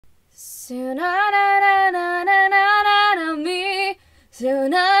Tsunami,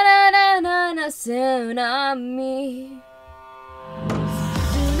 tsunami,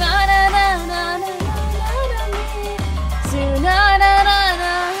 tsunami.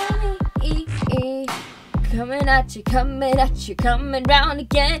 Coming at you, coming round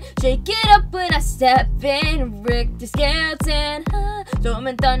again. Shake it up when I step in. Rick the skeleton, storm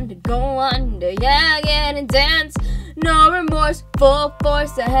and thunder, go under. Yeah, get intense. No remorse, full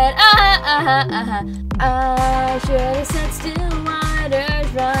force ahead. I should have said still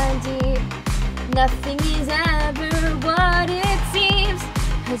waters run deep. Nothing is ever what it seems.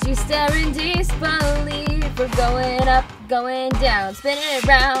 As you stare in disbelief, we're going up, going down, spinning it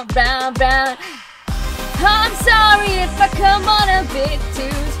round, round, round. I'm sorry if I come on a bit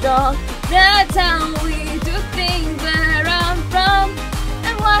too strong. That's how we do things where I'm from.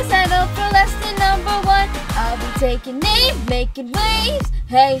 And why settle for less than #1? I'll be taking names, making waves.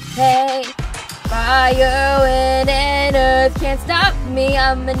 Hey, hey. Fire, wind, and earth can't stop me.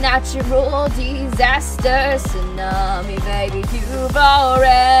 I'm a natural disaster. Tsunami, baby, you've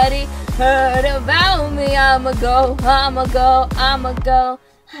already heard about me. I'ma go.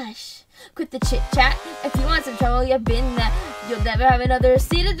 Hush. Quit the chit chat. If you want some trouble, you've been that. You'll never have another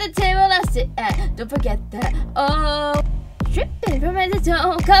seat at the table I'll sit at. Don't forget that. Oh, dripping from head to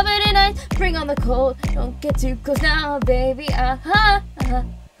toe, covered in ice. Bring on the cold. Don't get too close now, baby. I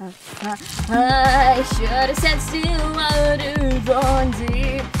should have said still waters run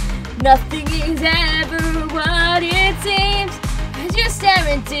deep. Nothing is ever what it seems. As you stare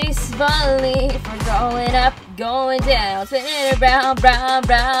in disbelief, we're going up, going down, spinning around, round,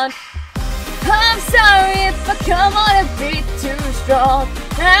 round. I'm sorry if I come on a bit too strong.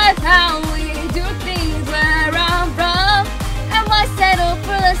 That's how we do things where I'm from. And why settle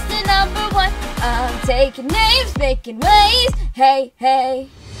for less than #1? I'm taking names, making waves. Hey, hey.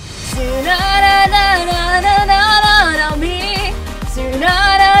 Tsunami, tsunami,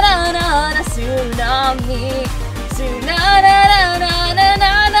 tsunami,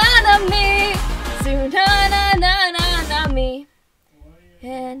 tsunami.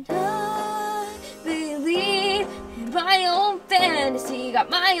 And I believe in my own fantasy, got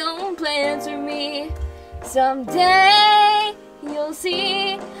my own plans for me. Someday you'll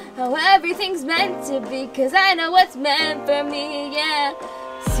see how everything's meant to be, 'cause I know what's meant for me, yeah.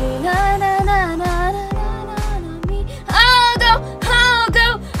 Tsunami, I'll go,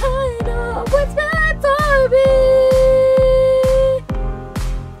 I know what's meant for me.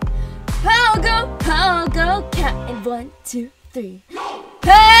 I'll go, counting 1, 2, 3.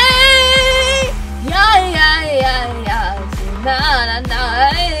 Hey, yeah,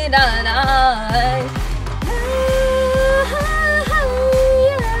 na.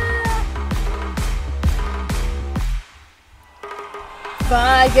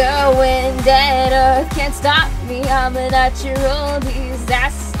 Fire, wind, and earth can't stop me. I'm a natural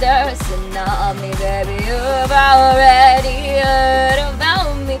disaster. Tsunami, baby, you've already heard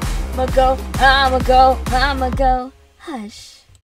about me. I'ma go. Hush.